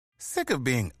Sick of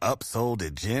being upsold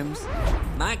at gyms?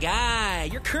 My guy,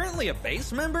 you're currently a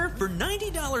base member? For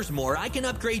 $90 more, I can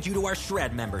upgrade you to our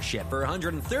Shred membership. For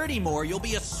 $130 more, you'll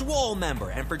be a Swole member.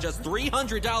 And for just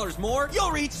 $300 more, you'll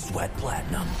reach Sweat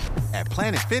Platinum. At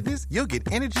Planet Fitness, you'll get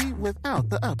energy without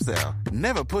the upsell.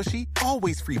 Never pushy,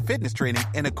 always free fitness training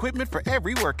and equipment for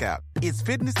every workout. It's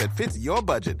fitness that fits your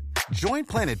budget. Join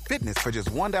Planet Fitness for just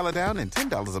 $1 down and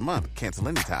 $10 a month. Cancel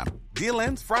anytime. Deal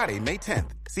ends Friday, May 10th.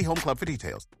 See Home Club for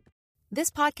details. This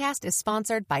podcast is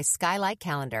sponsored by Skylight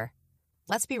Calendar.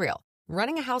 Let's be real.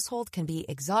 Running a household can be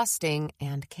exhausting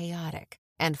and chaotic.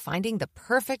 And finding the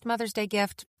perfect Mother's Day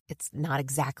gift, it's not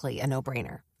exactly a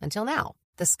no-brainer. Until now.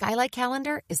 The Skylight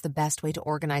Calendar is the best way to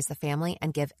organize the family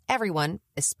and give everyone,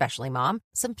 especially mom,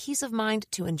 some peace of mind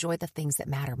to enjoy the things that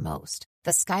matter most.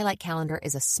 The Skylight Calendar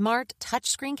is a smart,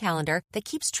 touchscreen calendar that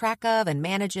keeps track of and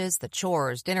manages the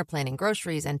chores, dinner planning,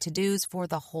 groceries, and to-dos for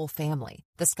the whole family.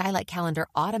 The Skylight Calendar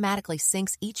automatically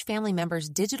syncs each family member's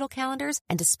digital calendars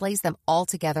and displays them all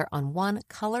together on one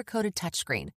color-coded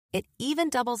touchscreen. It even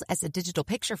doubles as a digital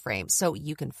picture frame, so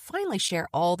you can finally share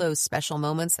all those special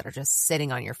moments that are just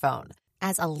sitting on your phone.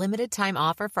 As a limited-time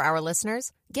offer for our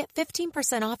listeners, get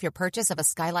 15% off your purchase of a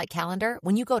Skylight Calendar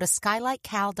when you go to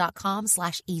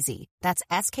skylightcal.com/easy. That's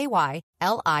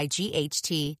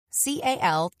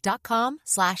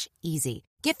SKYLIGHTCAL.com/easy.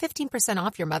 Get 15%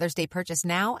 off your Mother's Day purchase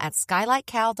now at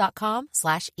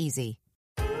skylightcal.com/easy.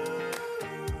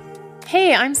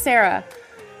 Hey, I'm Sarah.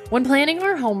 When planning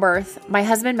our home birth, my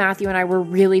husband Matthew and I were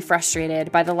really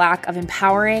frustrated by the lack of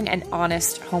empowering and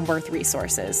honest home birth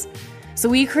resources. So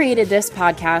we created this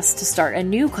podcast to start a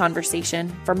new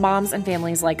conversation for moms and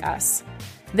families like us.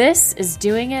 This is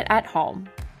Doing It at Home.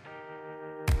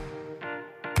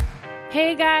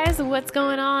 Hey guys, what's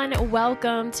going on?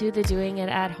 Welcome to the Doing It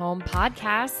at Home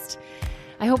podcast.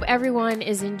 I hope everyone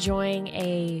is enjoying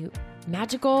a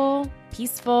magical,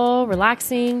 peaceful,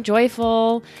 relaxing,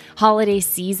 joyful holiday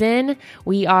season.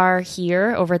 We are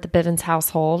here over at the Bivens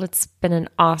household. It's been an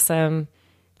awesome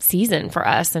season for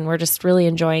us, and we're just really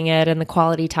enjoying it and the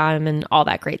quality time and all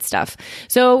that great stuff.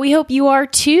 So we hope you are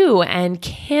too, and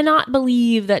cannot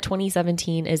believe that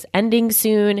 2017 is ending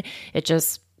soon. It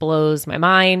just blows my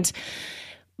mind.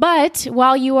 But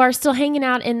while you are still hanging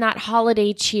out in that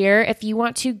holiday cheer, if you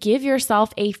want to give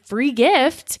yourself a free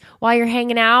gift while you're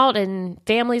hanging out and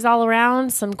families all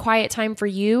around, some quiet time for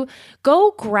you,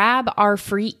 go grab our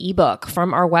free ebook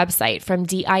from our website, from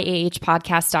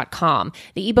diahpodcast.com.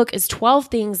 The ebook is 12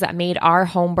 things that made our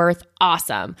home birth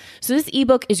awesome. So this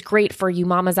ebook is great for you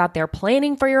mamas out there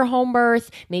planning for your home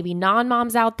birth, maybe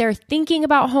non-moms out there thinking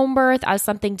about home birth as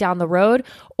something down the road,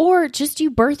 or just you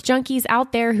birth junkies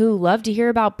out there who love to hear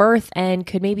about birth and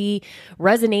could maybe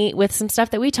resonate with some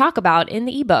stuff that we talk about in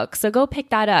the ebook. So go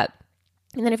pick that up.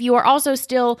 And then if you are also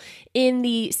still in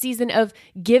the season of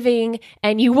giving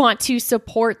and you want to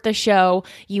support the show,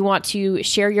 you want to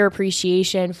share your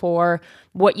appreciation for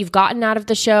what you've gotten out of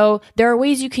the show, there are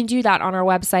ways you can do that on our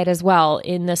website as well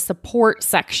in the support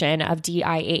section of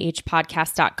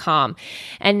diahpodcast.com.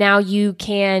 And now you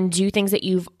can do things that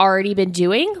you've already been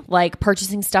doing, like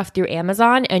purchasing stuff through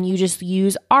Amazon, and you just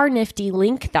use our nifty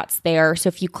link that's there. So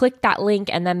if you click that link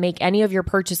and then make any of your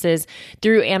purchases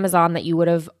through Amazon that you would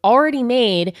have already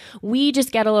made, we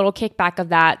just get a little kickback of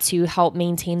that to help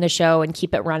maintain the show and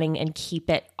keep it running and keep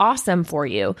it awesome for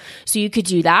you. So you could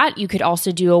do that. You could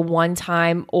also do a one-time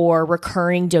or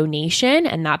recurring donation,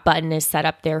 and that button is set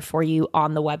up there for you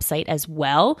on the website as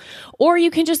well. Or you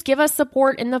can just give us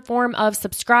support in the form of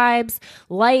subscribes,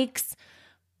 likes,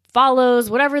 follows,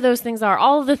 whatever those things are,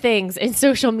 all of the things in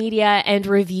social media and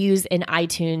reviews in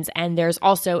iTunes. And there's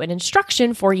also an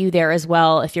instruction for you there as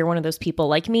well. If you're one of those people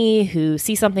like me who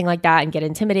see something like that and get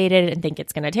intimidated and think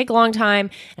it's going to take a long time,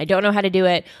 and I don't know how to do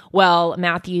it, well,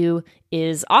 Matthew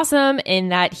is awesome in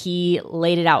that he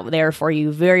laid it out there for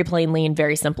you very plainly and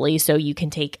very simply, so you can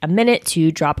take a minute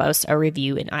to drop us a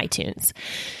review in iTunes.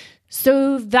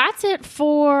 So that's it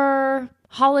for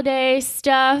holiday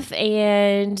stuff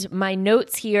and my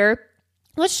notes here.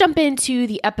 Let's jump into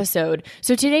the episode.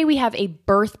 So today we have a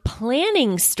birth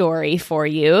planning story for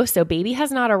you. So baby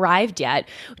has not arrived yet,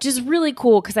 which is really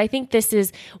cool because I think this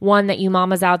is one that you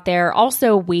mamas out there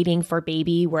also waiting for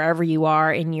baby wherever you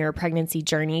are in your pregnancy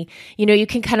journey. You know, you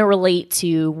can kind of relate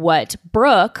to what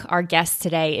Brooke, our guest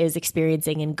today, is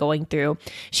experiencing and going through.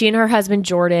 She and her husband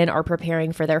Jordan are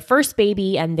preparing for their first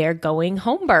baby and they're going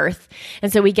home birth.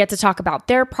 And so we get to talk about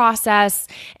their process.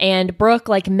 And Brooke,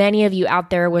 like many of you out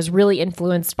there, was really influenced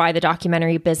by the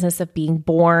documentary Business of Being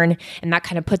Born, and that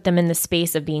kind of put them in the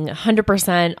space of being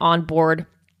 100% on board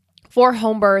for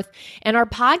home birth. And our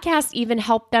podcast even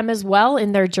helped them as well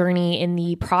in their journey in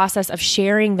the process of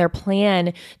sharing their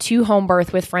plan to home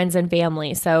birth with friends and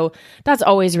family. So that's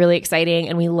always really exciting.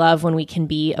 And we love when we can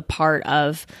be a part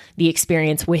of the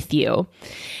experience with you.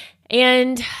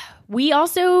 And we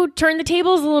also turn the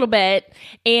tables a little bit,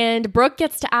 and Brooke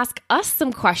gets to ask us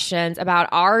some questions about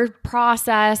our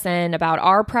process and about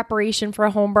our preparation for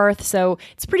a home birth. So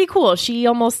it's pretty cool. She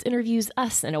almost interviews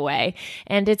us in a way,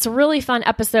 and it's a really fun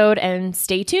episode. And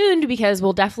stay tuned because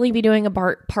we'll definitely be doing a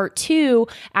part 2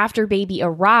 after baby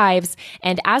arrives.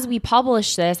 And as we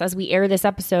publish this, as we air this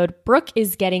episode, Brooke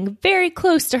is getting very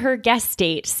close to her guest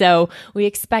date. So we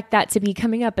expect that to be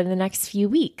coming up in the next few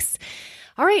weeks.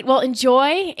 All right, well,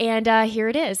 enjoy, and here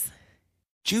it is.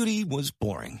 Judy was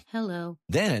boring. Hello.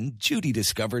 Then Judy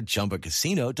discovered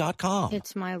ChumbaCasino.com.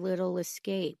 It's my little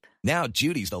escape. Now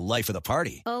Judy's the life of the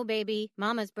party. Oh, baby,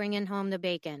 mama's bringing home the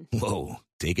bacon. Whoa,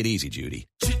 take it easy, Judy.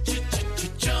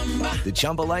 The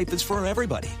Chumba life is for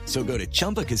everybody. So go to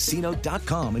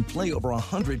ChumbaCasino.com and play over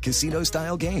 100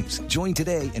 casino-style games. Join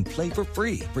today and play for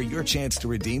free for your chance to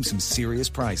redeem some serious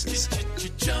prizes.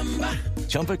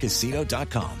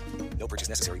 ChumbaCasino.com. No purchase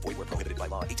necessary. Void where prohibited by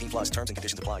law. 18 plus terms and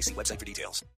conditions apply. See website for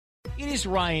details. It is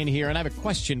Ryan here, and I have a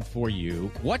question for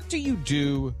you. What do you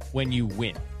do when you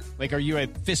win? Like, are you a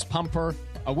fist pumper,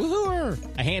 a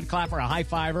woohooer, a hand clapper, a high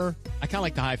fiver? I kind of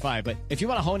like the high five, but if you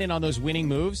want to hone in on those winning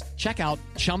moves, check out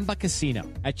Chumba Casino.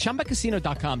 At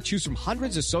ChumbaCasino.com, choose from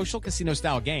hundreds of social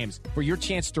casino-style games for your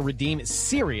chance to redeem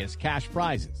serious cash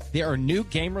prizes. There are new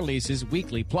game releases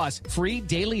weekly, plus free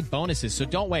daily bonuses. So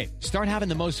don't wait. Start having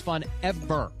the most fun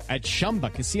ever at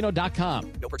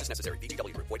ChumbaCasino.com. No purchase necessary.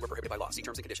 VGW. Void where prohibited by law. See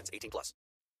terms and conditions. 18 plus.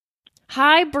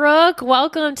 Hi, Brooke.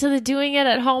 Welcome to the Doing It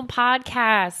at Home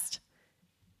podcast.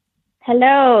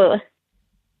 Hello.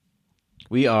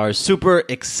 We are super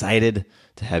excited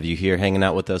to have you here hanging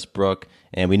out with us, Brooke.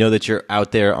 And we know that you're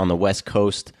out there on the West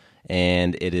Coast,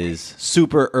 and it is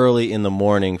super early in the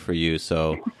morning for you.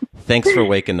 So thanks for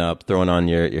waking up, throwing on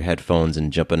your headphones,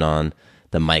 and jumping on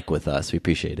the mic with us. We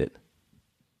appreciate it.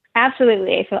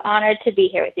 Absolutely. I feel honored to be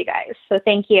here with you guys. So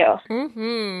thank you.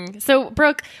 Mm-hmm. So,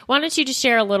 Brooke, why don't you just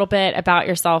share a little bit about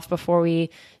yourself before we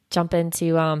jump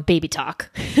into baby talk?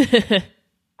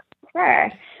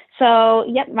 Sure. So,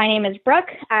 my name is Brooke.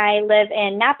 I live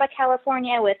in Napa,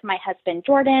 California with my husband,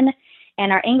 Jordan,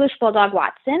 and our English Bulldog,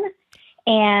 Watson.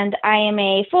 And I am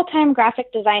a full-time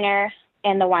graphic designer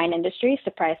in the wine industry.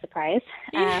 Surprise, surprise.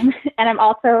 And I'm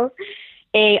also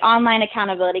an online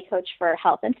accountability coach for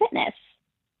health and fitness.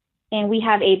 And we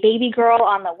have a baby girl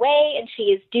on the way, and she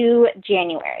is due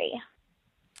January.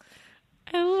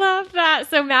 I love that.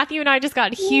 So Matthew and I just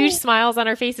got huge smiles on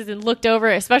our faces and looked over,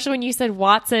 especially when you said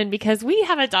Watson, because we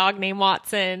have a dog named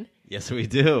Watson. Yes, we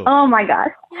do. Oh my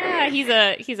gosh. Yeah,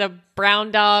 he's a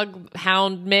brown dog,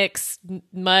 hound mix,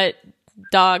 mutt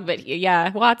dog, but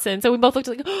yeah, Watson. So we both looked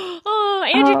like,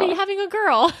 oh, Andrew, having a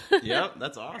girl. Yep,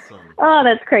 that's awesome. Oh,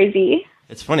 that's crazy.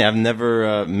 It's funny. I've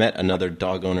never met another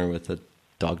dog owner with a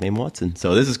dog named Watson.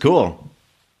 So this is cool.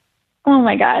 Oh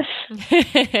my gosh.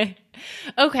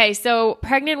 Okay, so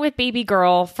pregnant with baby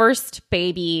girl, first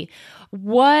baby.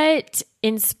 What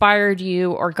inspired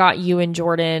you or got you and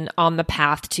Jordan on the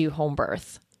path to home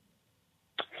birth?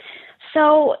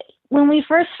 So when we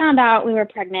first found out we were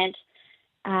pregnant,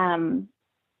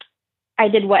 I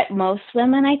did what most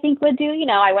women I think would do. You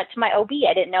know, I went to my OB.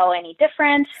 I didn't know any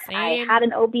difference. Same. I had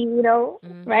an OB,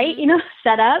 right,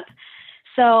 set up.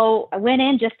 So I went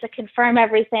in just to confirm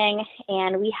everything,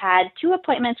 and we had 2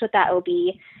 appointments with that OB,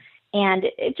 and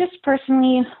it just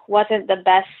personally wasn't the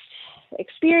best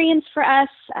experience for us.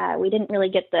 We didn't really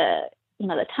get the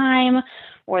time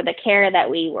or the care that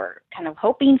we were kind of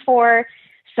hoping for.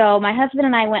 So my husband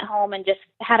and I went home and just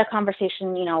had a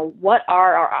conversation, what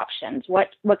are our options?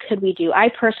 What could we do? I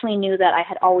personally knew that I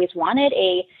had always wanted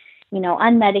a,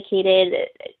 unmedicated,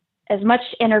 as much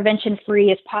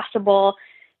intervention-free as possible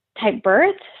type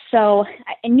birth. So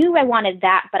I knew I wanted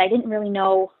that, but I didn't really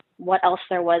know what else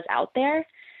there was out there.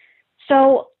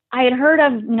 So I had heard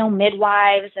of,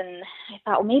 midwives, and I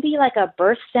thought, well, maybe like a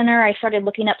birth center. I started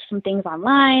looking up some things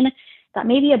online, thought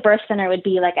maybe a birth center would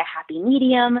be like a happy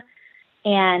medium,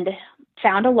 and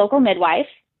found a local midwife,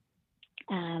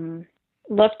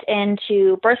 looked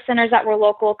into birth centers that were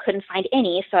local, couldn't find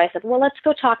any. So I said, well, let's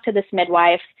go talk to this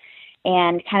midwife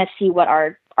and kind of see what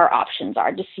our options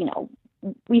are. Just,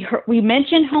 we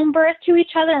mentioned home birth to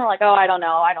each other, and we're like, oh, I don't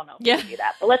know if we can do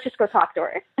that, but let's just go talk to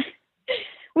her.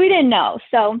 We didn't know.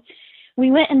 So we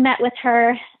went and met with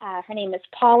her. Her name is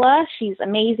Paula. She's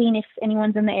amazing if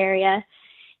anyone's in the area.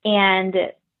 And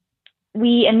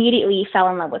we immediately fell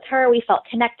in love with her. We felt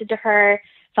connected to her.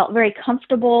 felt very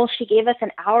comfortable. She gave us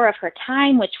an hour of her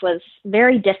time, which was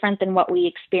very different than what we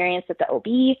experienced at the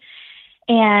OB,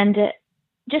 and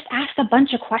just asked a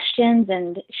bunch of questions.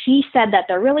 And she said that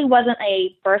there really wasn't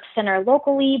a birth center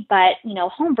locally, but,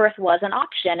 home birth was an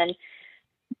option. And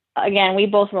again, we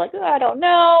both were like, I don't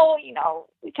know.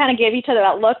 We kind of gave each other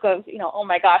that look of, oh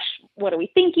my gosh, what are we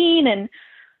thinking? And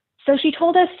so she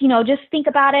told us, just think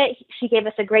about it. She gave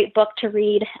us a great book to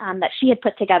read that she had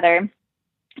put together.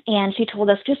 And she told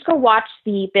us, just go watch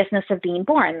The Business of Being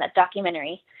Born, that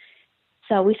documentary.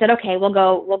 So we said, okay, we'll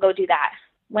go do that.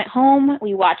 Went home.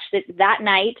 We watched it that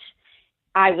night.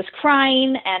 I was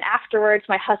crying. And afterwards,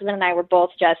 my husband and I were both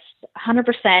just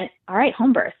 100%, all right,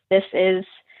 home birth. This is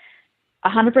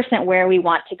 100% where we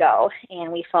want to go.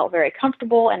 And we felt very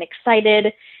comfortable and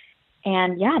excited.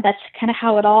 And yeah, that's kind of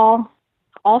how it all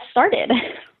started.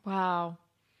 Wow.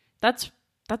 That's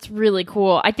really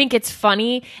cool. I think it's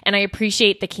funny, and I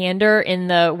appreciate the candor in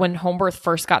when home birth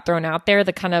first got thrown out there,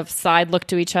 the kind of side look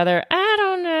to each other. I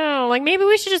don't know. Like, maybe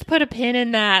we should just put a pin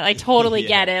in that. I totally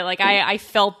get it. Like, I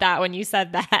felt that when you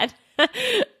said that.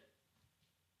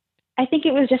 I think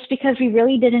it was just because we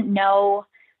really didn't know.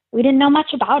 We didn't know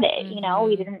much about it.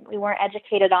 We weren't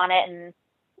educated on it. And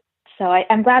so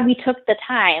I'm glad we took the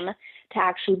time to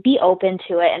actually be open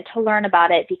to it and to learn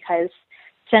about it, because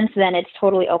since then it's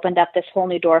totally opened up this whole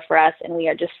new door for us, and we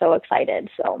are just so excited.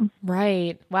 So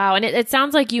right. Wow. And it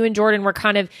sounds like you and Jordan were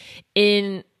kind of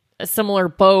in a similar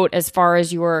boat as far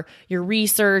as your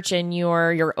research and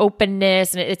your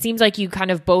openness. And it seems like you kind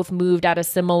of both moved at a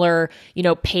similar,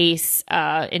 pace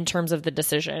in terms of the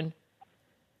decision.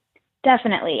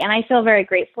 Definitely. And I feel very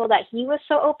grateful that he was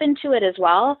so open to it as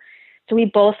well. So we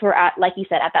both were at, like you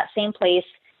said, at that same place,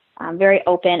 very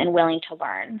open and willing to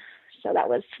learn. So that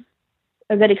was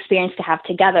a good experience to have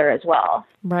together as well.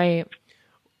 Right.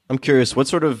 I'm curious, what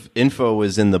sort of info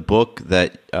was in the book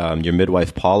that your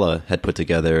midwife, Paula, had put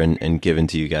together and given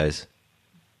to you guys?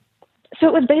 So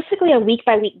it was basically a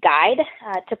week-by-week guide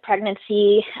to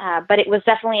pregnancy, but it was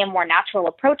definitely a more natural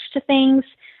approach to things.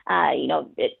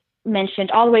 It mentioned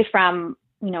all the way from,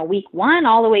 week 1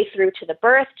 all the way through to the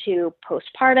birth, to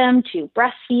postpartum, to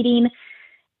breastfeeding.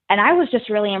 And I was just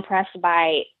really impressed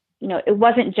by, it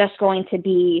wasn't just going to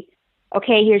be,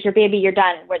 okay, here's your baby, you're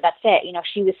done, where that's it.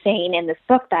 She was saying in this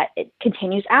book that it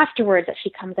continues afterwards, that she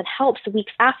comes and helps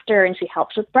weeks after, and she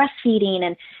helps with breastfeeding.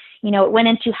 And, it went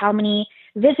into how many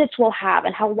visits we'll have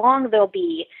and how long they'll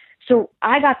be. So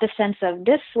I got the sense of,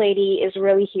 this lady is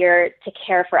really here to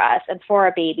care for us and for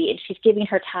our baby, and she's giving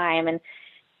her time. And,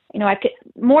 I could,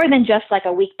 more than just like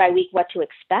a week by week what to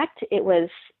expect, it was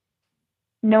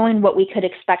knowing what we could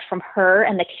expect from her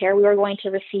and the care we were going to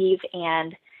receive,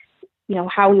 and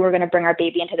how we were going to bring our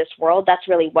baby into this world. That's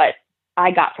really what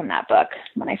I got from that book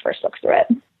when I first looked through it.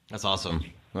 That's awesome.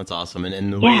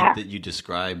 And the way that you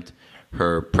described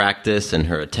her practice and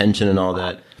her attention and all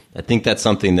that, I think that's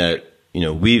something that,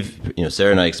 we've,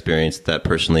 Sarah and I experienced that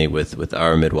personally with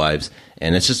our midwives.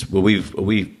 And it's just what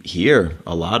we hear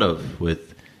a lot of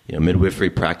with, midwifery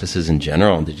practices in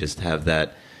general. They just have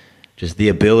that, just the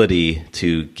ability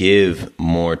to give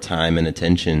more time and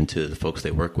attention to the folks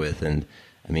they work with. And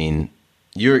I mean,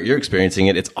 you're experiencing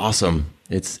it. It's awesome.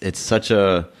 It's such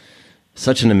an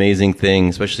amazing thing,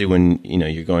 especially when,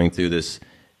 you're going through this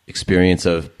experience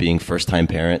of being first-time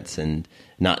parents and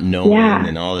not knowing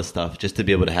and all this stuff, just to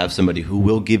be able to have somebody who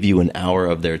will give you an hour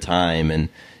of their time, and,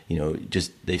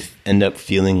 just they end up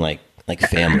feeling like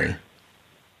family.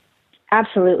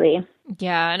 Absolutely.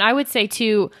 Yeah. And I would say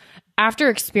too, after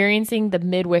experiencing the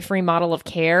midwifery model of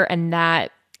care and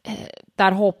that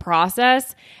whole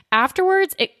process,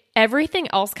 afterwards, everything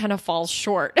else kind of falls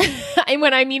short. And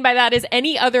what I mean by that is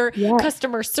any other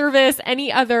customer service,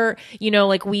 any other,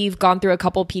 like we've gone through a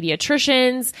couple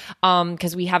pediatricians,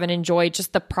 because we haven't enjoyed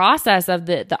just the process of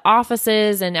the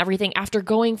offices and everything. After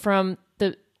going from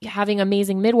having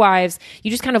amazing midwives, you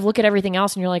just kind of look at everything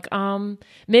else and you're like,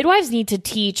 midwives need to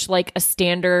teach like a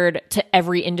standard to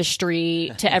every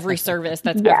industry, to every service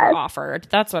that's ever offered.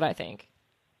 That's what I think.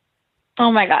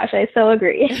 Oh my gosh, I so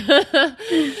agree.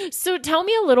 So tell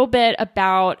me a little bit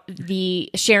about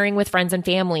the sharing with friends and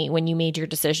family when you made your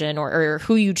decision, or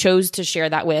who you chose to share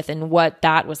that with, and what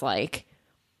that was like.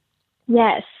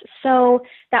 Yes. So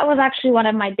that was actually one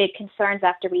of my big concerns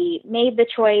after we made the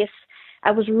choice. I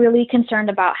was really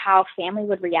concerned about how family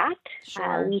would react.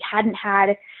 Sure. We hadn't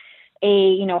had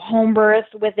a, home birth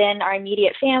within our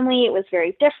immediate family. It was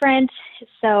very different.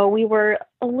 So we were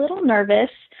a little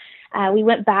nervous. We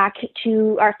went back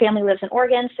to, our family lives in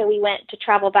Oregon, so we went to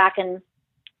travel back and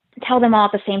tell them all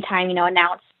at the same time,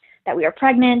 announce that we were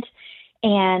pregnant.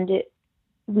 And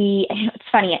it's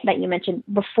funny that you mentioned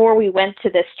before we went to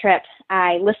this trip,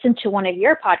 I listened to one of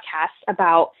your podcasts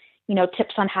about,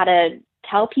 tips on how to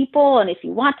tell people and if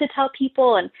you want to tell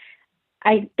people. And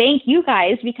I thank you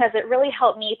guys because it really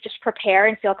helped me just prepare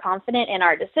and feel confident in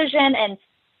our decision and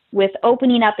with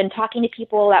opening up and talking to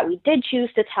people that we did choose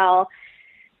to tell.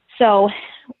 So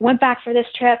went back for this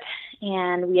trip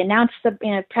and we announced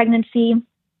the pregnancy,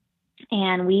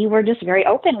 and we were just very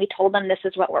open. We told them this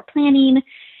is what we're planning.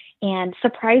 And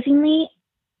surprisingly,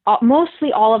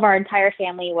 mostly all of our entire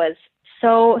family was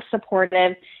so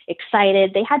supportive,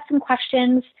 excited. They had some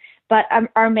questions, but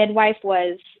our midwife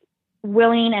was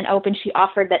willing and open. She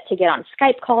offered that to get on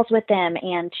Skype calls with them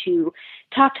and to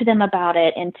talk to them about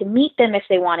it and to meet them if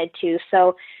they wanted to.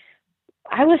 So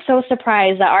I was so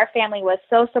surprised that our family was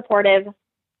so supportive,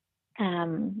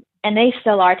 and they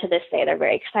still are to this day. They're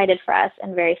very excited for us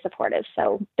and very supportive.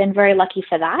 So been very lucky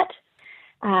for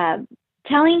that.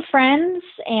 Telling friends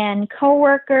and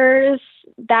coworkers,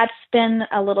 that's been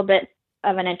a little bit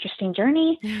of an interesting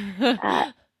journey.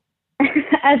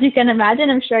 As you can imagine,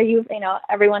 I'm sure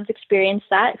everyone's experienced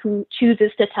that who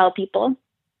chooses to tell people.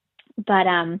 But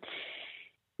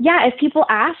if people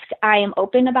ask, I am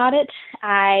open about it.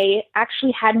 I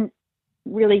actually hadn't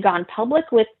really gone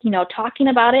public with, talking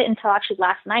about it until actually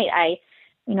last night.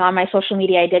 On my social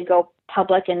media, I did go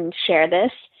public and share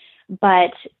this.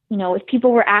 But, if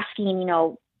people were asking,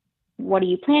 what are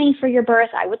you planning for your birth,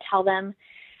 I would tell them.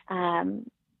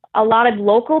 A lot of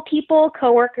local people,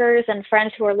 coworkers and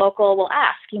friends who are local will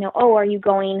ask, are you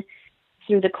going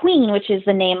through the Queen, which is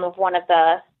the name of one of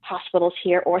the hospitals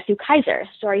here, or through Kaiser?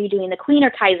 So are you doing the Queen or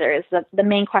Kaiser is the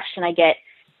main question I get,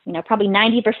 probably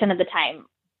 90% of the time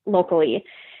locally.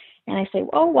 And I say,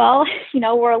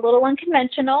 we're a little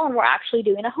unconventional and we're actually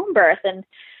doing a home birth. And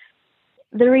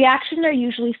the reactions are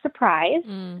usually surprise.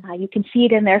 You can see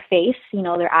it in their face,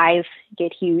 their eyes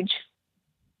get huge.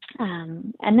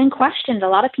 And then questions. A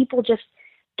lot of people just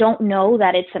don't know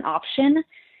that it's an option.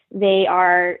 They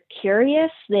are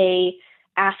curious. They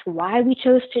ask why we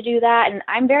chose to do that. And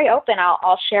I'm very open.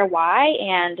 I'll share why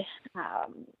and,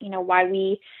 why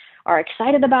we are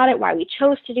excited about it, why we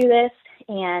chose to do this.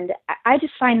 And I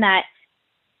just find that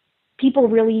people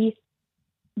really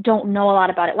don't know a lot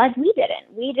about it. Like we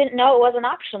didn't. We didn't know it was an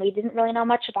option. We didn't really know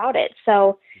much about it.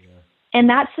 So in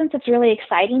that sense, it's really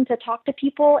exciting to talk to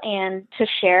people and to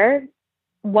share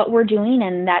what we're doing,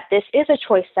 and that this is a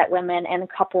choice that women and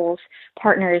couples,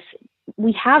 partners,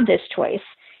 we have this choice,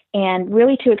 and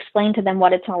really to explain to them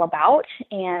what it's all about.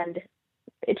 And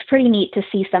it's pretty neat to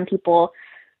see some people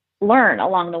learn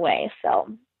along the way. So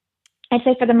I'd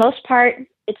say for the most part,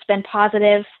 it's been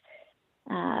positive,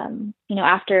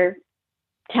 after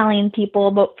telling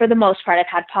people, but for the most part, I've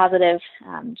had positive,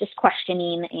 just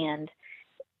questioning and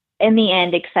in the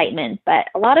end, excitement, but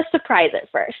a lot of surprise at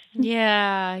first.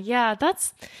 Yeah.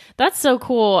 That's so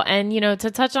cool. And,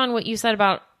 to touch on what you said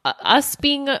about us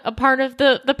being a part of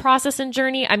the process and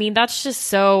journey, I mean, that's just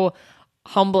so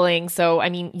humbling. So, I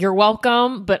mean, you're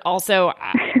welcome, but also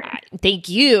thank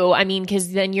you. I mean,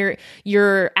 because then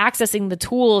you're accessing the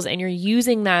tools and you're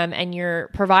using them and you're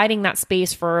providing that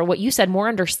space for what you said, more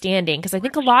understanding. Because I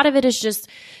think a lot of it is just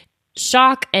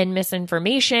shock and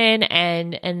misinformation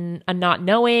and not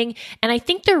knowing. And I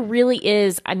think there really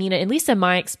is, I mean, at least in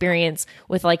my experience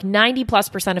with like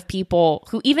 90+% of people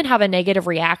who even have a negative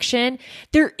reaction,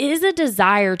 there is a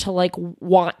desire to like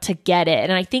want to get it.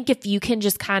 And I think if you can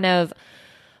just kind of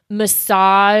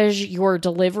massage your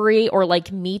delivery or like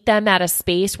meet them at a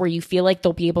space where you feel like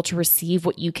they'll be able to receive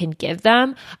what you can give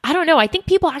them. I don't know. I think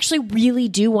people actually really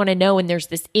do want to know, and there's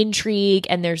this intrigue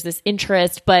and there's this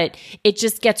interest, but it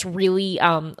just gets really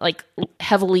like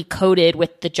heavily coated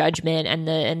with the judgment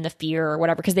and the fear or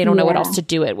whatever, because they don't know what else to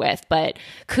do it with. But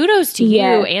kudos to you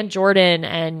and Jordan,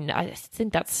 and I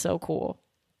think that's so cool.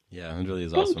 Yeah, it really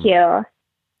is awesome. Thank you.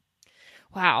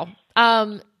 Wow.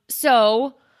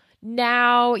 So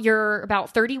now you're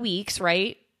about 30 weeks,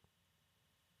 right?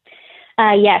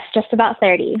 Yes, just about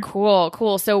 30.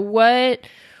 Cool. So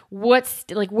what's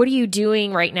like, what are you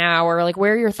doing right now? Or like,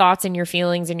 where are your thoughts and your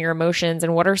feelings and your emotions?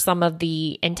 And what are some of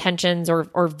the intentions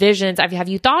or visions? Have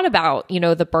you thought about,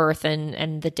 the birth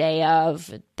and the day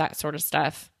of, that sort of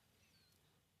stuff?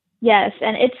 Yes.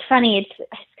 And it's funny. It's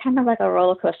kind of like a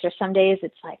roller coaster. Some days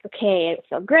it's like, okay, I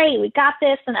feel great, we got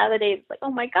this. And other days it's like, oh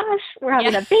my gosh, we're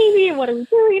having a baby. What are we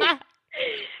doing?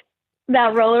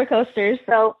 That roller coaster.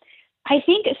 So I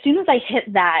think as soon as I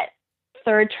hit that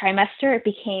third trimester, it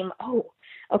became,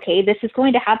 okay, this is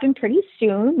going to happen pretty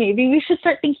soon. Maybe we should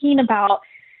start thinking about,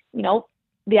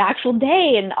 the actual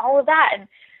day and all of that. And,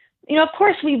 of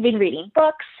course we've been reading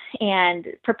books and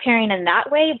preparing in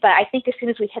that way. But I think as soon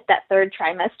as we hit that 3rd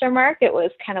trimester mark, it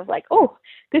was kind of like, oh,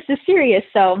 this is serious.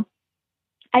 So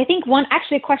I think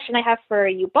a question I have for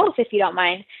you both, if you don't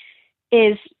mind,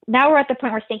 is now we're at the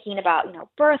point where we're thinking about,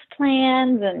 birth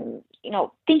plans and,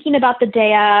 thinking about the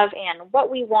day of and what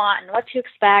we want and what to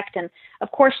expect. And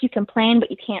of course you can plan, but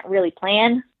you can't really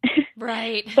plan.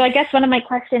 Right. So I guess one of my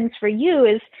questions for you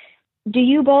is, do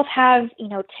you both have,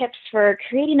 tips for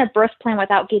creating a birth plan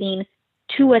without getting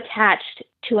too attached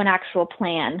to an actual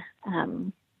plan?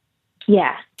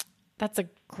 Yeah. That's a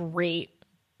great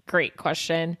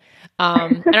question.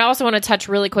 And I also want to touch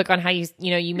really quick on how you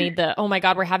made the, oh my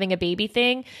God, we're having a baby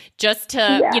thing, just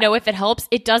to, if it helps,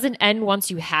 it doesn't end once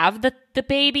you have the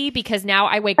baby, because now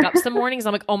I wake up some mornings,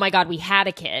 I'm like, oh my God, we had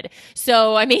a kid.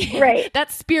 So, I mean, right.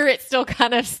 That spirit still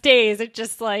kind of stays. It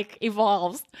just like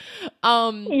evolves.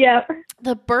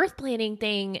 The birth planning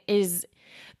thing is,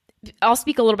 I'll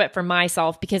speak a little bit for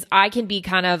myself, because I can be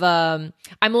kind of, I'm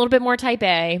a little bit more type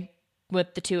A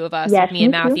with the two of us, with me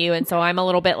and Matthew. And so I'm a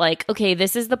little bit like, okay,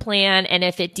 this is the plan. And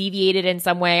if it deviated in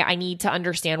some way, I need to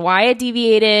understand why it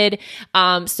deviated.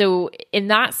 So in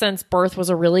that sense, birth was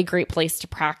a really great place to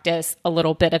practice a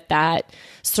little bit of that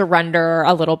surrender,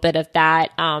 a little bit of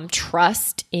that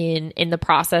trust in the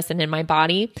process and in my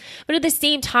body. But at the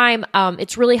same time,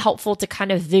 it's really helpful to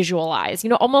kind of visualize,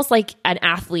 almost like an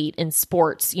athlete in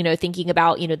sports, thinking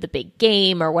about, the big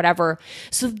game or whatever.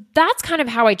 So that's kind of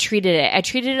how I treated it. I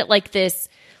treated it like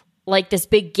this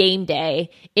big game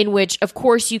day, in which of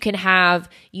course you can have,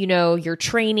 your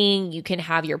training, you can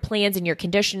have your plans and your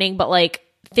conditioning, but like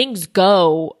things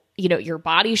go, your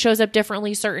body shows up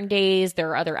differently certain days.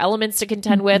 There are other elements to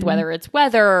contend with, whether it's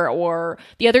weather or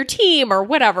the other team or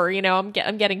whatever, I'm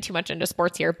getting too much into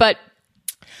sports here, but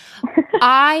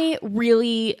I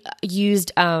really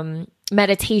used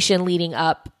meditation leading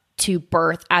up to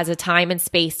birth as a time and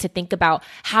space to think about,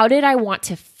 how did I want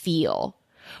to feel?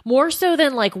 More so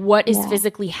than like what is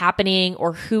physically happening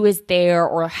or who is there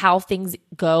or how things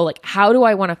go. Like, how do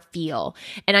I want to feel?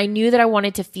 And I knew that I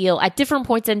wanted to feel at different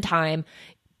points in time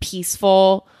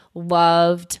peaceful,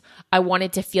 loved. I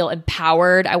wanted to feel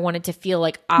empowered. I wanted to feel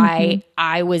like I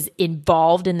was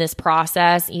involved in this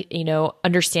process,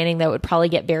 understanding that it would probably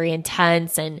get very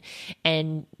intense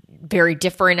and very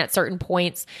different at certain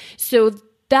points. So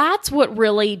that's what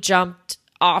really jumped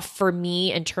off for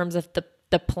me in terms of the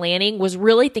planning, was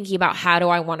really thinking about, how do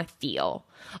I want to feel?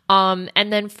 And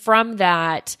then from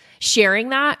that, sharing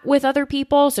that with other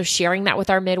people. So sharing that with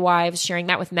our midwives, sharing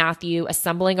that with Matthew,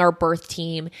 assembling our birth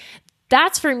team.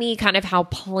 That's for me kind of how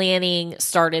planning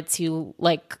started to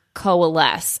like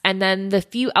coalesce. And then the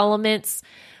few elements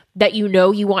that you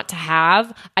want to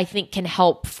have, I think can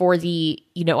help for the,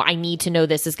 I need to know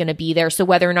this is going to be there. So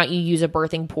whether or not you use a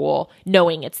birthing pool,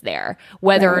 knowing it's there,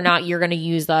 whether or not you're going to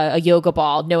use a yoga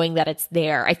ball, knowing that it's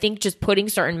there. I think just putting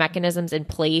certain mechanisms in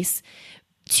place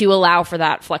to allow for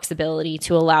that flexibility,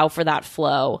 to allow for that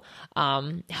flow,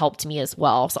 helped me as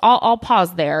well. So I'll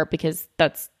pause there, because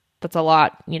that's a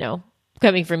lot,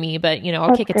 coming from me, but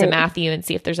I'll kick it to Matthew and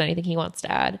see if there's anything he wants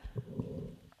to add.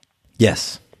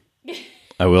 Yes.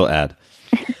 I will add.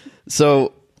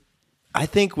 So I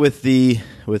think with the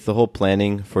whole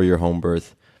planning for your home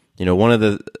birth, one of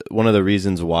the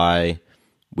reasons why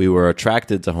we were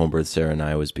attracted to home birth, Sarah and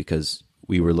I, was because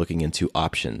we were looking into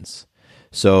options.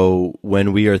 So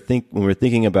when we're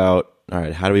thinking about, all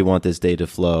right, how do we want this day to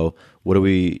flow? What do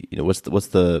we,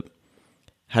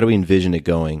 how do we envision it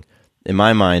going? In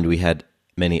my mind, we had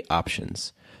many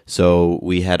options. So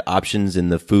we had options in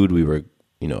the food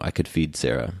I could feed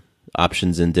Sarah.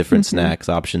 Options in different snacks,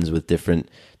 options with different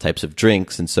types of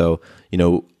drinks. And so,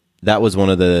 that was one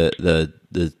of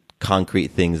the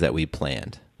concrete things that we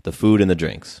planned, the food and the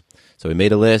drinks. So we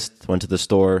made a list, went to the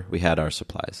store, we had our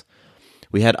supplies.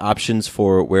 We had options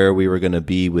for where we were going to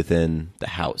be within the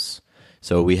house.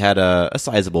 So we had a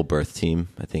sizable birth team,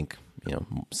 I think,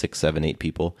 6, 7, 8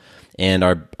 people. And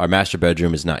our master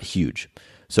bedroom is not huge.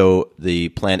 So the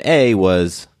plan A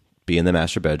was be in the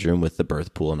master bedroom with the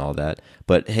birth pool and all that.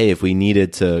 But hey, if we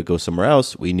needed to go somewhere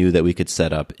else, we knew that we could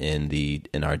set up in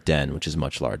our den, which is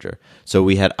much larger. So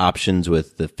we had options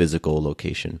with the physical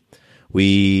location.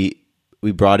 We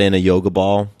brought in a yoga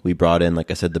ball. We brought in, like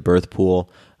I said, the birth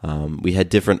pool. We had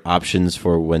different options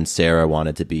for when Sarah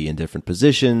wanted to be in different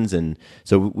positions. And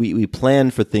so we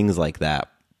planned for things like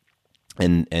that.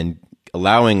 And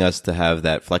allowing us to have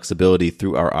that flexibility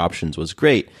through our options was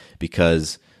great,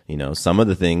 because some of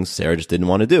the things Sarah just didn't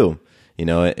want to do.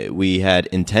 We had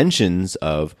intentions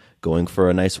of going for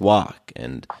a nice walk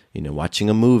and, watching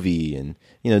a movie and,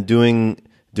 doing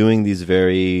these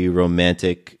very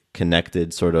romantic,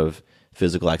 connected sort of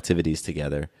physical activities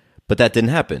together. But that didn't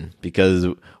happen because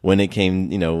when it came,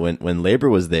 when labor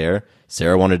was there,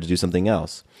 Sarah wanted to do something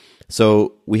else.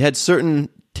 So we had certain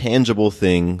tangible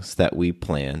things that we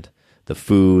planned: the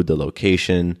food, the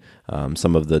location,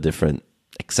 some of the different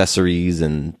accessories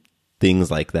and things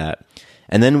like that.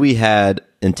 And then we had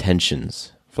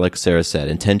intentions, for like Sarah said,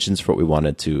 intentions for what we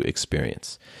wanted to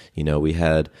experience. We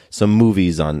had some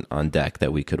movies on deck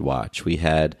that we could watch. We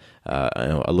had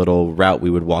a little route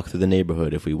we would walk through the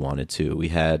neighborhood if we wanted to. We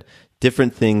had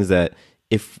different things that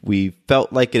if we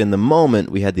felt like it in the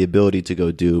moment, we had the ability to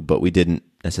go do, but we didn't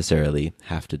necessarily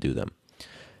have to do them.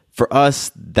 For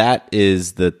us, that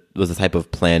was the type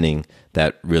of planning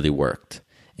that really worked.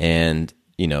 And,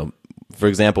 for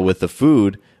example, with the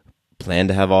food, planned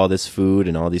to have all this food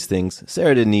and all these things.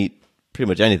 Sarah didn't eat pretty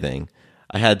much anything.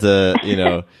 I had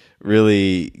to,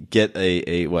 really get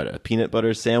a peanut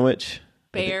butter sandwich?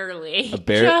 Barely. Just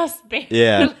barely.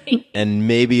 Yeah. And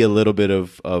maybe a little bit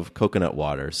of coconut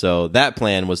water. So that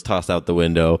plan was tossed out the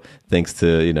window thanks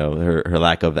to, her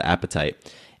lack of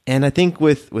appetite. And I think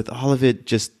with all of it,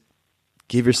 just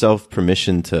give yourself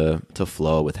permission to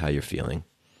flow with how you're feeling,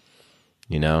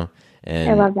 And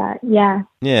I love that. Yeah.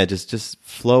 Yeah, just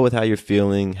flow with how you're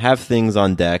feeling. Have things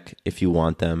on deck if you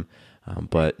want them.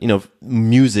 But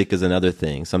music is another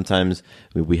thing. Sometimes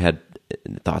we had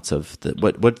thoughts of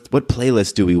what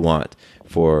playlist do we want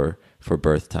for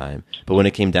birth time? But when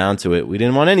it came down to it, we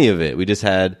didn't want any of it. We just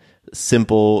had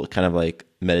simple kind of like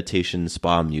meditation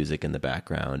spa music in the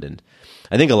background. And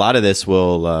I think a lot of this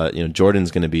will,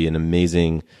 Jordan's going to be an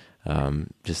amazing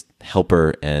just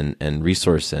helper and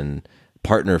resource and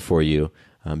partner for you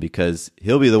because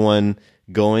he'll be the one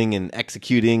going and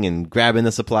executing and grabbing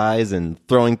the supplies and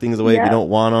throwing things away if you don't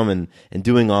want them and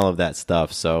doing all of that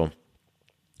stuff. So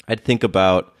I'd think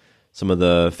about some of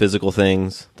the physical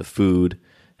things, the food,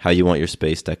 how you want your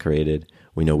space decorated.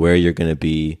 We know where you're going to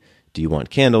be. Do you want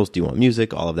candles? Do you want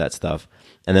music? All of that stuff.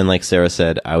 And then like Sarah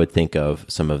said, I would think of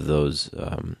some of those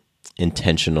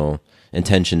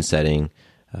intention setting,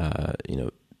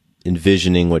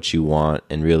 envisioning what you want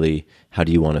and really how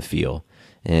do you want to feel.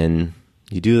 And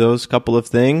you do those couple of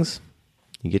things,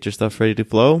 you get your stuff ready to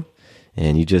flow,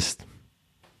 and you just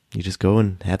go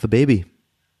and have a baby.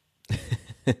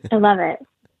 I love it.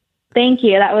 Thank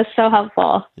you. That was so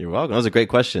helpful. You're welcome. That was a great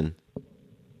question.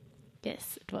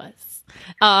 Yes, it was.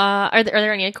 Are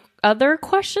there any other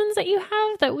questions that you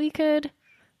have that we could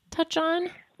touch on?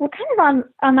 Well, kind of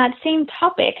on that same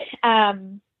topic,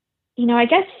 I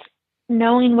guess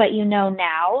knowing what you know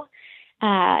now,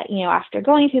 after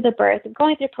going through the birth,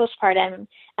 going through postpartum,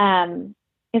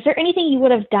 is there anything you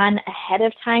would have done ahead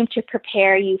of time to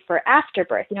prepare you for after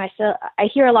birth? I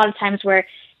hear a lot of times where,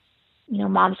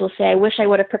 moms will say, I wish I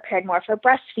would have prepared more for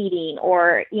breastfeeding,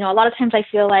 or, a lot of times I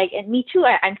feel like, and me too,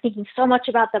 I'm thinking so much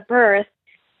about the birth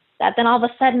that then all of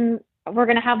a sudden we're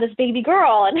going to have this baby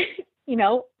girl and,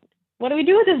 what do we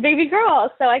do with this baby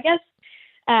girl? So I guess,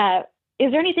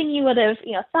 is there anything you would have,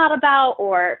 thought about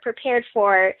or prepared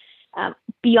for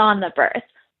beyond the birth?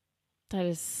 That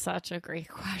is such a great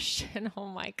question. Oh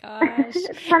my gosh.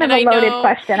 It's kind of a loaded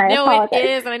question. I apologize. It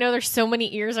is. And I know there's so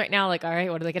many ears right now. Like, all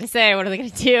right, what are they going to say? What are they going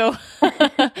to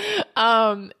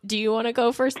do? Do you want to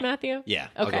go first, Matthew? Yeah,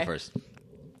 okay. I'll go first.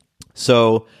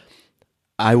 So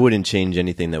I wouldn't change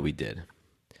anything that we did.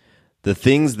 The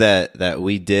things that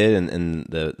we did and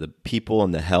the people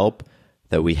and the help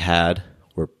that we had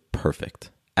were perfect.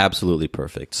 Absolutely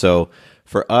perfect. So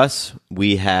for us,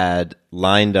 we had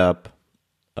lined up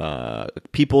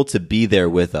people to be there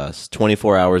with us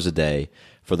 24 hours a day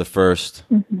for the first,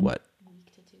 1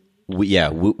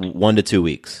 to 2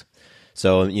 weeks.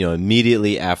 So,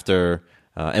 immediately after,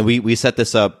 and we set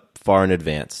this up far in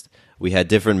advance. We had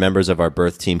different members of our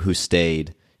birth team who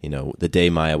stayed, the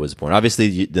day Maya was born.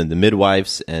 Obviously, the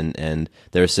midwives and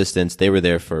their assistants, they were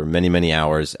there for many, many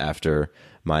hours after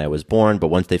Maya was born. But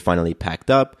once they finally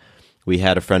packed up, we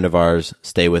had a friend of ours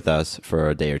stay with us for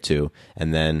a day or two,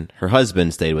 and then her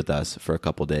husband stayed with us for a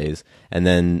couple days, and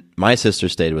then my sister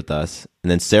stayed with us,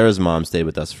 and then Sarah's mom stayed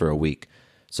with us for a week.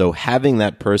 So having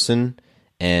that person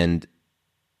and,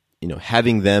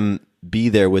 having them be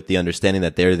there with the understanding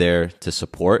that they're there to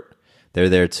support, they're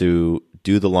there to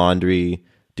do the laundry,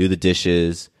 do the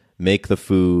dishes, make the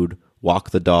food, walk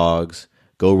the dogs,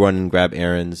 go run and grab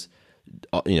errands,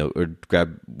 or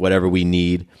grab whatever we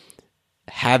need.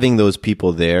 Having those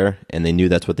people there, and they knew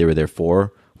that's what they were there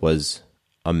for, was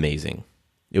amazing.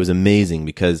 It was amazing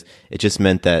because it just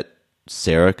meant that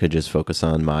Sarah could just focus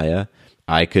on Maya.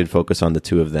 I could focus on the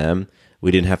two of them.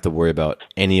 We didn't have to worry about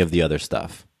any of the other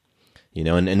stuff.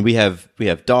 And we have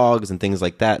dogs and things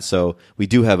like that, so we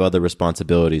do have other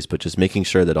responsibilities, but just making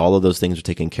sure that all of those things are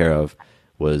taken care of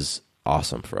was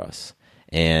awesome for us.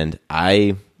 And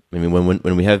I mean,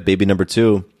 when we have baby number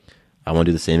 2, I want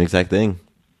to do the same exact thing.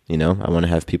 You know, I want to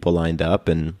have people lined up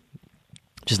and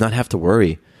just not have to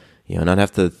worry, you know, not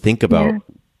have to think about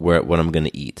what I'm going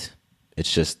to eat.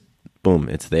 It's just, boom,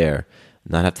 it's there.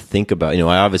 Not have to think about, you know,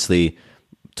 I obviously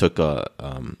took a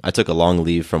long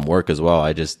leave from work as well.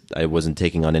 I wasn't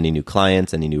taking on any new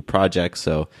clients, any new projects,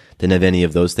 so didn't have any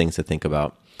of those things to think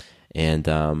about. And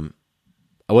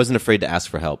I wasn't afraid to ask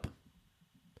for help.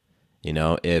 You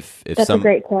know, if that's a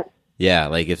great tip. Yeah,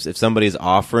 like if somebody's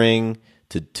offering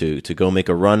to go make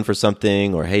a run for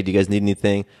something, or hey, do you guys need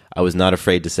anything? I was not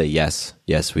afraid to say yes,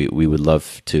 we would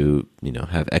love to, you know,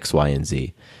 have X, Y, and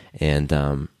Z. And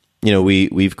you know,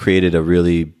 we've created a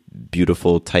really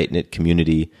beautiful, tight-knit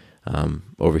community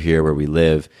over here where we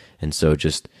live. And so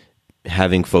just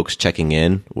having folks checking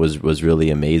in was really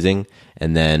amazing.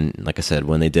 And then, like I said,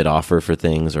 when they did offer for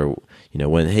things, or, you know,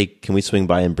 when, hey, can we swing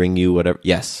by and bring you whatever?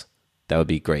 Yes, that would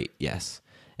be great. Yes.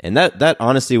 And that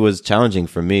honestly was challenging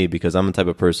for me, because I'm the type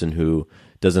of person who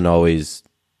doesn't always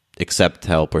accept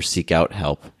help or seek out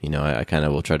help. You know, I kind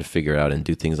of will try to figure it out and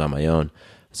do things on my own.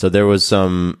 So there was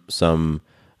some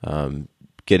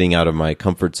getting out of my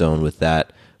comfort zone with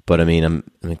that. But I mean, I'm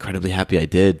incredibly happy I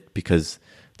did, because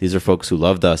these are folks who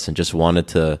loved us and just wanted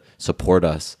to support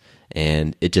us.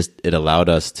 And it allowed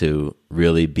us to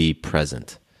really be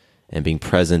present. And being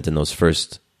present in those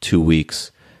first 2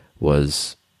 weeks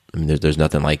was, I mean, there's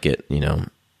nothing like it. You know,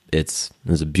 it's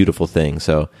a beautiful thing.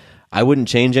 So I wouldn't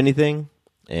change anything.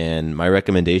 And my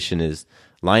recommendation is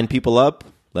line people up,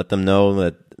 let them know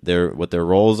that what their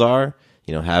roles are,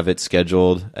 you know, have it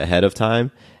scheduled ahead of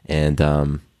time,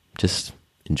 and just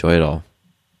enjoy it all.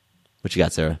 What you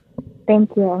got, Sarah?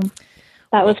 Thank you.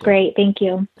 That was great. Thank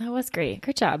you. That was great.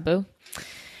 Good job, Boo.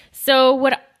 So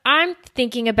what I'm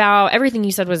thinking about, everything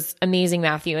you said was amazing,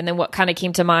 Matthew. And then what kind of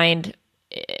came to mind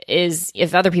is,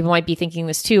 if other people might be thinking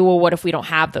this too, well, what if we don't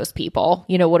have those people?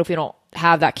 You know, what if we don't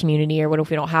have that community, or what if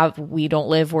we don't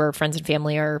live where friends and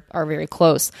family are very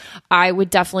close? I would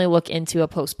definitely look into a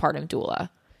postpartum doula.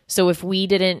 So if we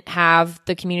didn't have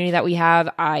the community that we have,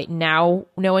 now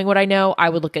knowing what I know, I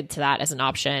would look into that as an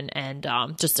option, and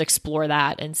just explore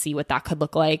that and see what that could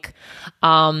look like.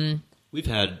 We've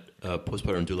had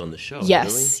postpartum doula on the show.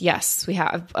 Yes, we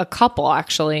have a couple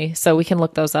actually. So we can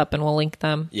look those up, and we'll link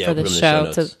them for the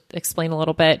show to explain a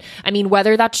little bit. I mean,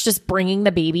 whether that's just bringing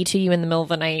the baby to you in the middle of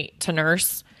the night to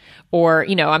nurse, or,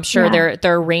 you know, I'm sure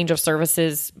their range of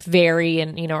services vary,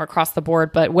 and, you know, across the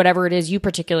board, but whatever it is you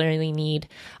particularly need,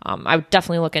 I would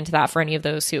definitely look into that for any of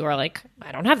those who are like,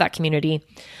 I don't have that community.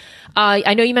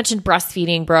 I know you mentioned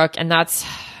breastfeeding, Brooke, and that's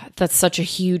such a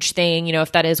huge thing, you know,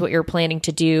 if that is what you're planning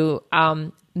to do.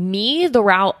 The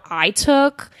route I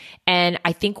took, and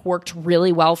I think worked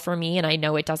really well for me, and I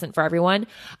know it doesn't for everyone,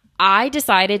 I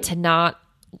decided to not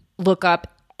look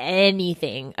up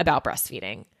anything about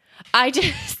breastfeeding. I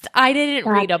didn't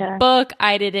read a book.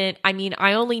 I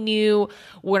only knew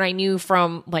what I knew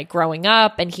from like growing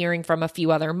up and hearing from a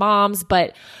few other moms,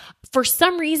 but for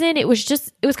some reason it was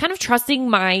kind of trusting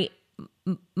my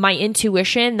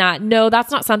intuition that no,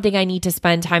 that's not something I need to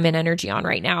spend time and energy on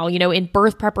right now. You know, in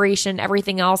birth preparation,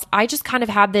 everything else, I just kind of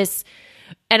had this,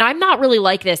 and I'm not really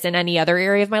like this in any other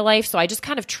area of my life. So I just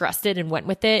kind of trusted and went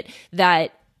with it,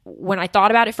 that when I thought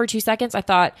about it for 2 seconds, I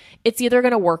thought it's either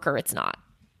going to work or it's not.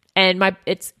 And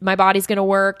my body's going to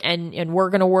work, and we're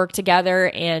going to work together,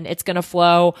 and it's going to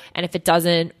flow. And if it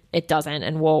doesn't, it doesn't,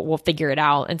 and we'll figure it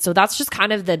out. And so that's just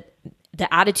kind of the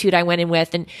attitude I went in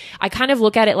with. And I kind of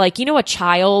look at it like, you know, a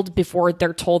child, before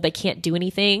they're told they can't do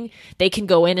anything, they can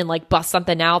go in and like bust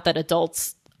something out that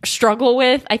adults struggle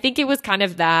with. I think it was kind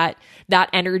of that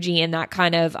energy and that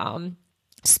kind of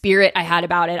spirit I had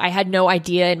about it. I had no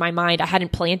idea in my mind. I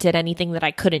hadn't planted anything that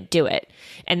I couldn't do it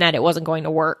and that it wasn't going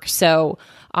to work. So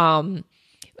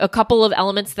a couple of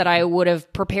elements that I would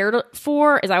have prepared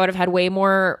for is I would have had way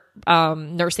more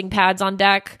nursing pads on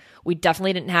deck. We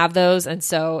definitely didn't have those. And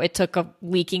so it took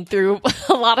leaking through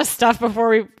a lot of stuff before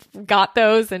we got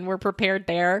those and were prepared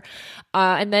there.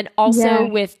 And then also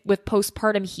with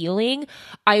postpartum healing,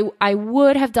 I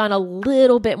would have done a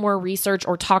little bit more research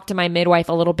or talked to my midwife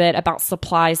a little bit about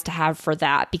supplies to have for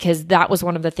that, because that was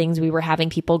one of the things we were having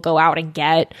people go out and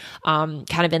get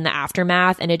kind of in the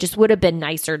aftermath. And it just would have been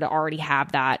nicer to already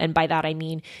have that. And by that, I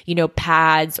mean, you know,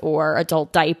 pads or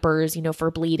adult diapers, you know,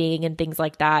 for bleeding and things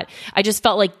like that. I just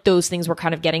felt like those things were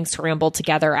kind of getting scrambled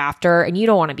together after, and you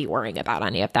don't want to be worrying about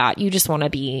any of that. You just want to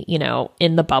be, you know,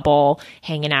 in the bubble,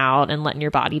 hanging out and letting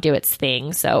your body do its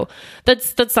thing. So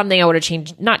that's something I would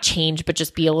have not changed, but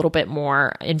just be a little bit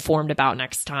more informed about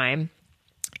next time.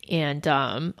 And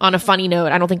on a funny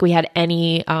note, I don't think we had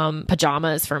any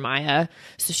pajamas for Maya.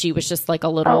 So she was just like a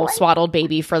little swaddled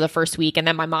baby for the first week. And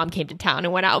then my mom came to town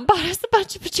and went out and bought us a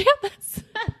bunch of pajamas.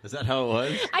 Is that how it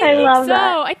was? I love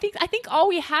that. I think all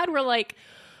we had were like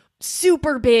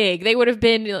super big. They would have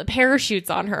been parachutes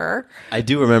on her. I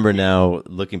do remember now,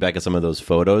 looking back at some of those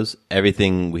photos,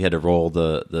 everything we had to roll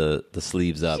the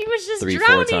sleeves up. She was just 3-4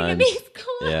 drowning times. in these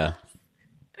clothes. Yeah.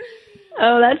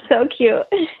 Oh, that's so cute.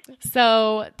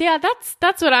 So yeah,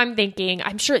 that's what I'm thinking.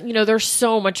 I'm sure, there's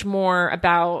so much more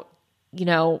about,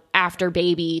 after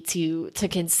baby to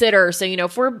consider. So,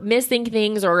 if we're missing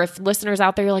things, or if listeners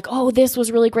out there are like, oh, this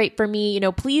was really great for me,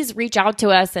 please reach out to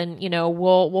us and,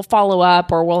 we'll follow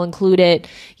up, or we'll include it,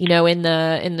 in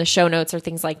the show notes or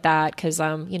things like that. Cause,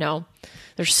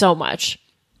 there's so much.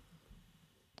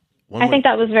 I think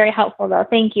that was very helpful though.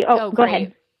 Thank you. Oh, go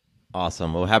ahead.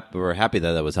 Awesome. Well, we're happy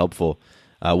that was helpful.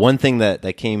 One thing that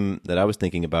I was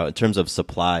thinking about in terms of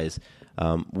supplies,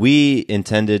 we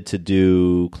intended to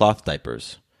do cloth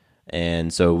diapers.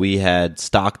 And so we had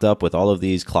stocked up with all of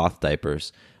these cloth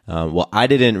diapers. Well, I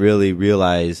didn't really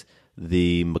realize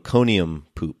the meconium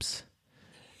poops.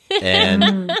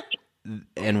 And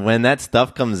when that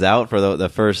stuff comes out for the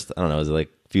first, I don't know, is it like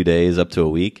a few days up to a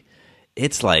week?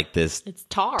 It's like this it's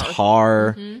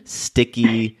tar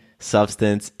sticky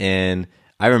substance. And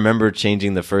I remember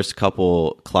changing the first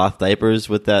couple cloth diapers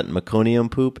with that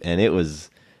meconium poop, and it was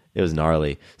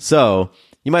gnarly. So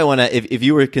you might want to, if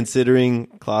you were considering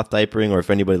cloth diapering, or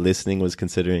if anybody listening was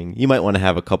considering, you might want to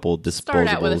have a couple disposables. Start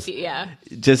out with a few, yeah.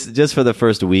 Just for the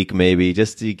first week, maybe,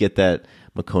 just to get that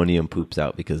meconium poops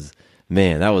out, because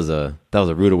man, that was a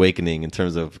rude awakening in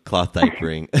terms of cloth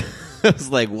diapering. It was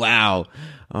like, wow,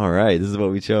 all right, this is what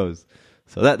we chose.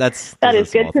 So that is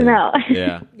good to know.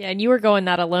 Yeah. Yeah, and you were going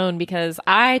that alone, because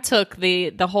I took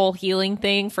the whole healing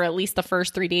thing for at least the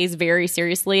first 3 days very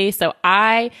seriously. So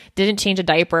I didn't change a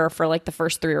diaper for like the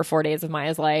first 3 or 4 days of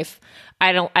Maya's life.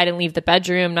 I didn't leave the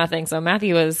bedroom, nothing. So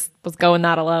Matthew was going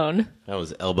that alone. That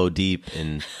was elbow deep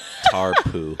in tar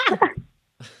poo.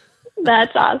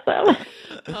 That's awesome.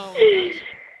 Oh my gosh.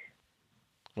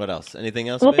 What else? Anything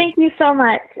else? Well, babe? thank you so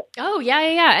much. Oh,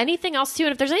 yeah. Anything else too?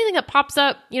 And if there's anything that pops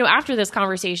up, after this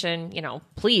conversation,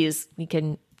 please, you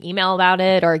can email about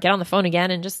it or get on the phone again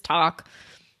and just talk.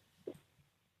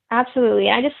 Absolutely.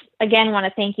 I just, again, want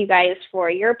to thank you guys for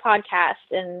your podcast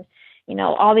and,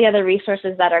 all the other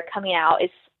resources that are coming out.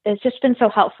 It's just been so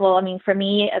helpful. I mean, for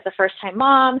me as a first-time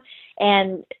mom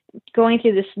and going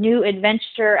through this new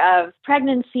adventure of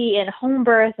pregnancy and home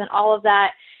birth and all of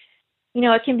that,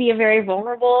 it can be a very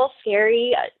vulnerable,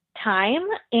 scary time.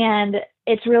 And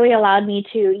it's really allowed me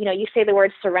to, you say the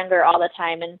word surrender all the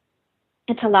time, and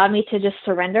it's allowed me to just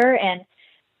surrender and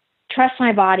trust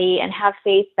my body and have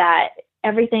faith that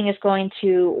everything is going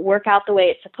to work out the way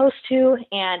it's supposed to.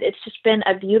 And it's just been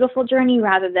a beautiful journey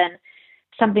rather than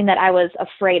something that I was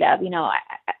afraid of.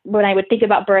 When I would think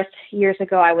about birth years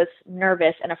ago, I was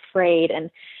nervous and afraid, and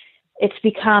it's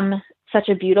become such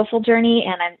a beautiful journey,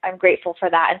 and I'm grateful for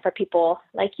that, and for people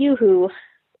like you who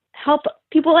help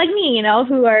people like me,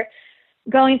 who are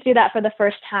going through that for the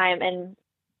first time and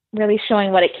really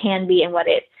showing what it can be and what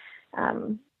it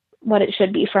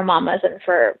should be for mamas and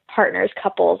for partners,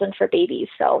 couples, and for babies.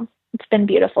 So it's been a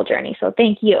beautiful journey. So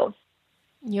thank you.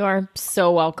 You are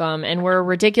so welcome. And we're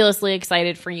ridiculously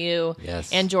excited for you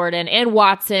and Jordan and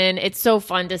Watson. It's so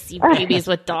fun to see babies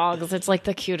with dogs. It's like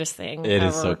the cutest thing It ever.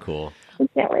 is so cool. I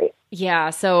can't wait. Yeah,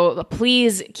 so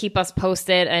please keep us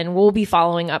posted, and we'll be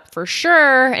following up for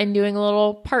sure and doing a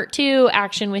little part 2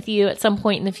 action with you at some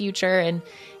point in the future and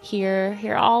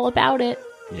hear all about it.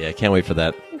 Yeah, I can't wait for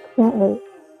that. Can't wait.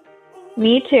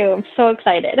 Me too. I'm so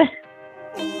excited.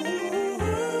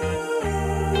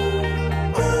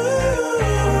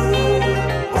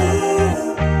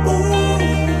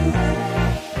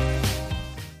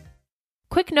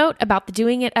 Quick note about the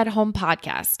Doing It at Home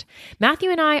podcast. Matthew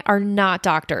and I are not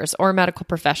doctors or medical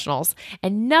professionals,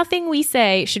 and nothing we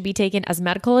say should be taken as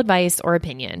medical advice or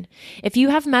opinion. If you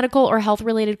have medical or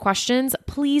health-related questions,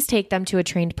 please take them to a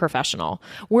trained professional.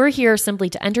 We're here simply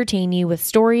to entertain you with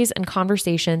stories and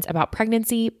conversations about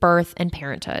pregnancy, birth, and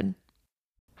parenthood.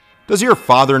 Does your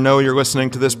father know you're listening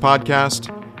to this podcast?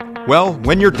 Well,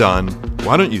 when you're done,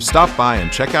 why don't you stop by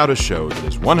and check out a show that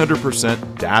is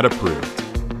 100% dad-approved.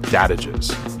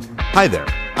 Dadages. Hi there,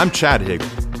 I'm Chad Hagel.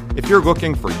 If you're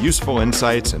looking for useful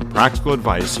insights and practical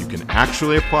advice you can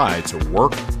actually apply to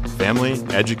work, family,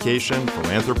 education,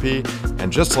 philanthropy, and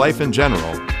just life in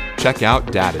general, check out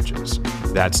Dadages.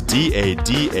 That's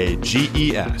DADAGES,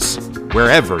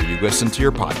 wherever you listen to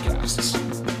your podcasts.